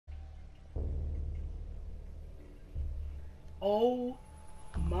Oh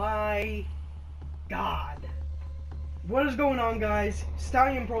my god. What is going on, guys?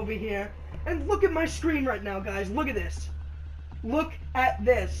 Stallion Provi here. And look at my screen right now, guys. Look at this. Look at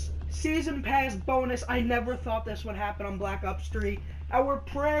this. Season Pass bonus. I never thought this would happen on Black Ops 3. Our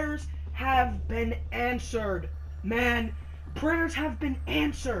prayers have been answered. Man, prayers have been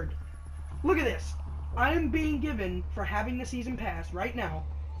answered. Look at this. I am being given, for having the Season Pass right now,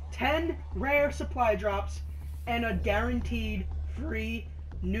 10 rare supply drops and a guaranteed free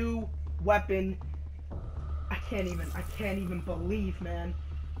new weapon. I can't even believe, man.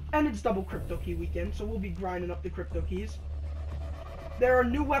 And it's double crypto key weekend, so we'll be grinding up the crypto keys. There are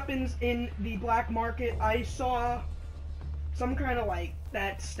new weapons in the black market. I saw some kind of like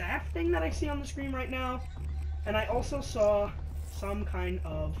that staff thing that I see on the screen right now. And I also saw some kind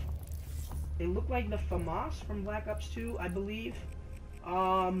of, they look like the FAMAS from Black Ops 2, I believe.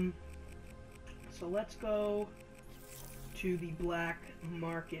 So let's go to the black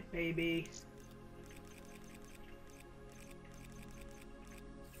market, baby.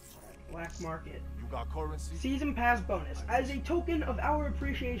 Black market. You got currency? Season Pass bonus. As a token of our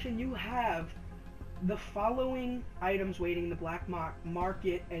appreciation, you have the following items waiting in the black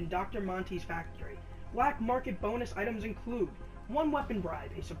market and Dr. Monty's factory. Black market bonus items include 1 weapon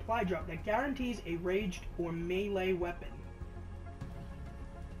bribe, a supply drop that guarantees a ranged or melee weapon.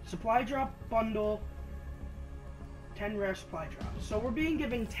 Supply drop bundle, 10 rare supply drops. So we're being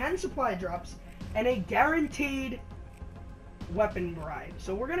given 10 supply drops and a guaranteed weapon bribe.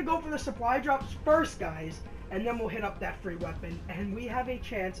 So we're gonna go for the supply drops first, guys, and then we'll hit up that free weapon, and we have a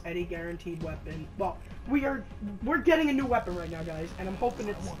chance at a guaranteed weapon. Well, we're getting a new weapon right now, guys, and I'm hoping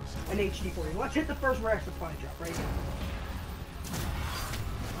it's an HD40. Let's hit the first rare supply drop right now.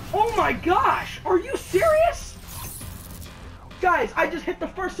 Oh my gosh! Are you serious? Guys, I just hit the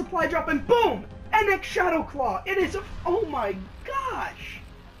first supply drop and boom! NX Shadow Claw! It is a, oh my gosh!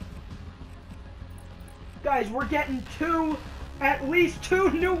 Guys, we're getting at least two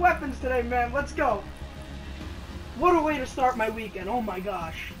new weapons today, man. Let's go. What a way to start my weekend. Oh my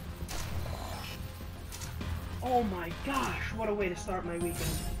gosh. Oh my gosh, what a way to start my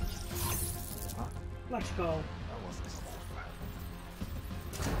weekend. Let's go.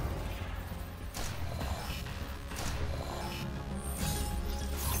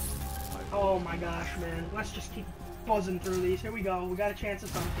 Oh my gosh, man. Let's just keep buzzing through these. Here we go. We got a chance at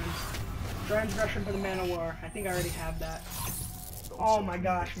something. Transgression for the Man of War. I think I already have that. Oh my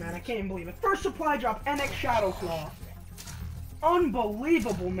gosh, man. I can't even believe it. First supply drop, NX Shadow Claw.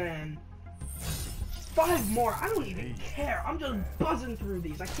 Unbelievable, man. 5 more. I don't even care. I'm just buzzing through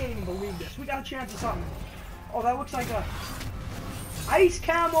these. I can't even believe this. We got a chance at something. Oh, that looks like a ice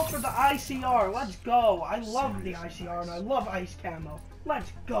camo for the ICR. Let's go. I love the ICR and I love ice camo.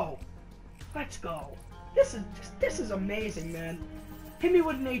 Let's go. Let's go. This is amazing, man. Hit me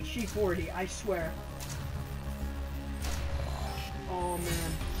with an HG40, I swear. Oh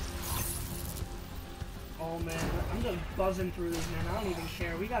man. Oh man, I'm just buzzing through this, man. I don't even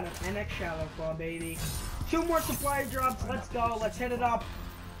care. We got an NX Shadow Claw, baby. 2 more supply drops. Let's go. Let's hit it up.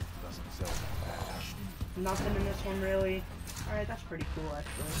 Nothing in this one, really. Alright, that's pretty cool,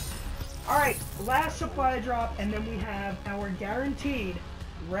 actually. Alright, last supply drop, and then we have our guaranteed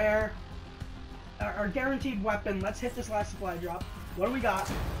rare, our guaranteed weapon. Let's hit this last supply drop. What do we got?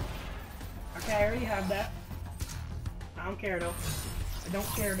 Okay, I already have that. I don't care, though. I don't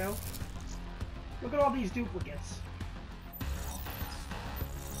care, though. Look at all these duplicates.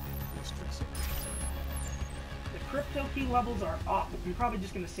 The crypto key levels are up. I'm probably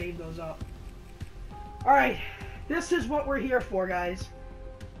just going to save those up. Alright, this is what we're here for, guys.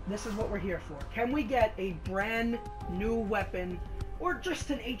 This is what we're here for. Can we get a brand new weapon or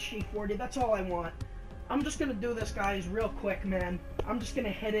just an HG40? That's all I want. I'm just going to do this, guys, real quick, man. I'm just going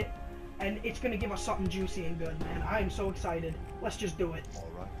to hit it, and it's going to give us something juicy and good, man. I am so excited. Let's just do it.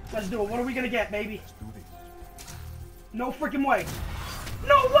 Let's do it. What are we going to get, baby? No freaking way.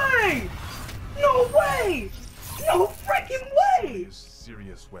 No way! No way! No freaking way!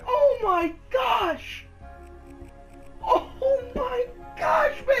 Serious way. Oh my gosh! Oh my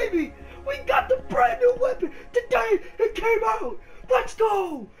gosh, baby! We got the brand new weapon today! It came out! Let's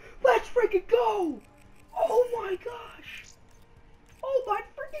go! Let's freaking go! Oh my gosh! Oh my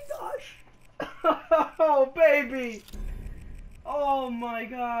freaking gosh! Oh baby! Oh my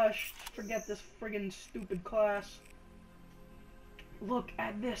gosh! Forget this friggin' stupid class. Look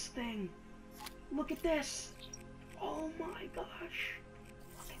at this thing! Look at this! Oh my gosh!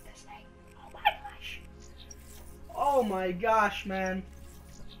 Look at this thing! Oh my gosh! Oh my gosh, man!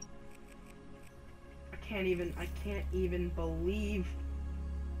 I can't even believe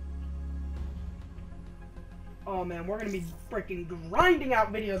Oh man, we're gonna be freaking grinding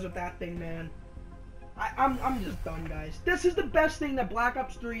out videos with that thing, man. I'm just done, guys. This is the best thing that Black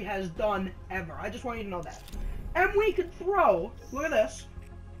Ops 3 has done ever. I just want you to know that. And we could throw, look at this,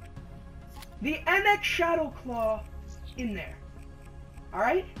 the NX Shadow Claw in there.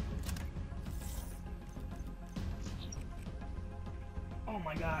 Alright? Oh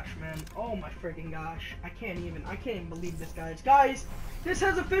my gosh, man. Oh my freaking gosh. I can't even believe this, guys. Guys, this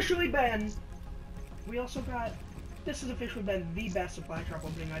has officially been, this has officially been the best supply drop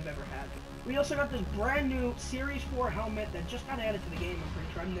opening I've ever had. We also got this brand new Series 4 helmet that just got added to the game, I'm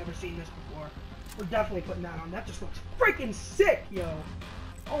pretty sure. I've never seen this before. We're definitely putting that on. That just looks freaking sick, yo.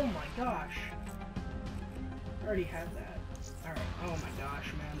 Oh my gosh. I already have that. Alright. Oh my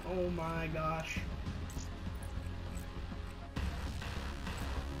gosh, man. Oh my gosh.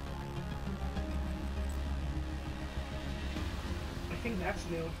 I think that's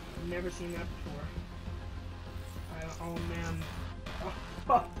new. I've never seen that before. Oh man.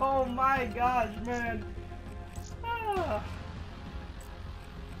 Oh my gosh, man. Ah.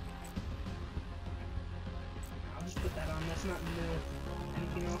 I'll just put that on. That's not new.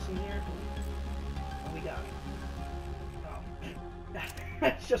 Anything else in here? Oh, we got it. Oh.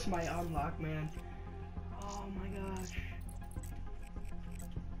 That's just my unlock, man. Oh my gosh.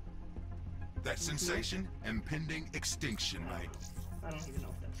 That sensation, impending extinction, mate. I don't even know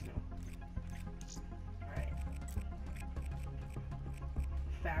if that's new. Alright.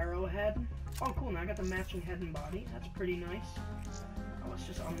 Pharaoh head. Oh, cool. Now I got the matching head and body. That's pretty nice. Oh, let's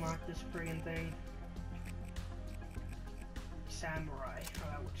just unlock this friggin' thing. Samurai. Oh,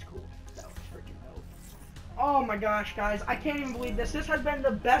 that looks cool. That looks freaking dope. Oh my gosh, guys. I can't even believe this. This has been the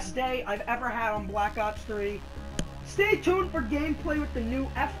best day I've ever had on Black Ops 3. Stay tuned for gameplay with the new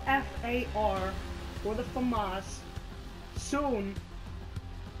FFAR, or the FAMAS, soon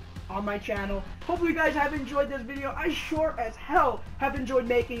on my channel. Hopefully you guys have enjoyed this video. I sure as hell have enjoyed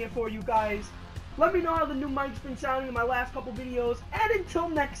making it for you guys. Let me know how the new mic's been sounding in my last couple videos. And until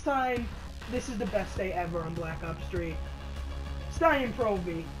next time, this is the best day ever on Black Ops 3. Stallion Pro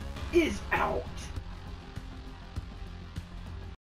V is out.